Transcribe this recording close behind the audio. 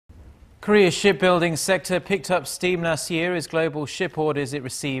Korea's shipbuilding sector picked up steam last year as global ship orders it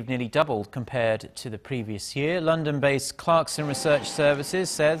received nearly doubled compared to the previous year. London-based Clarkson Research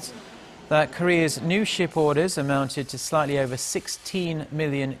Services says that Korea's new ship orders amounted to slightly over 16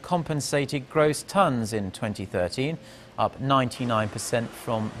 million compensated gross tons in 2013, up 99%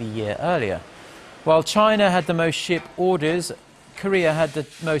 from the year earlier. While China had the most ship orders, Korea had the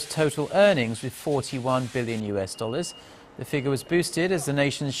most total earnings with $41 billion. The figure was boosted as the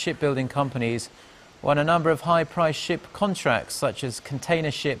nation's shipbuilding companies won a number of high-priced ship contracts such as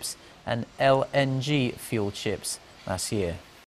container ships and LNG-fueled ships last year.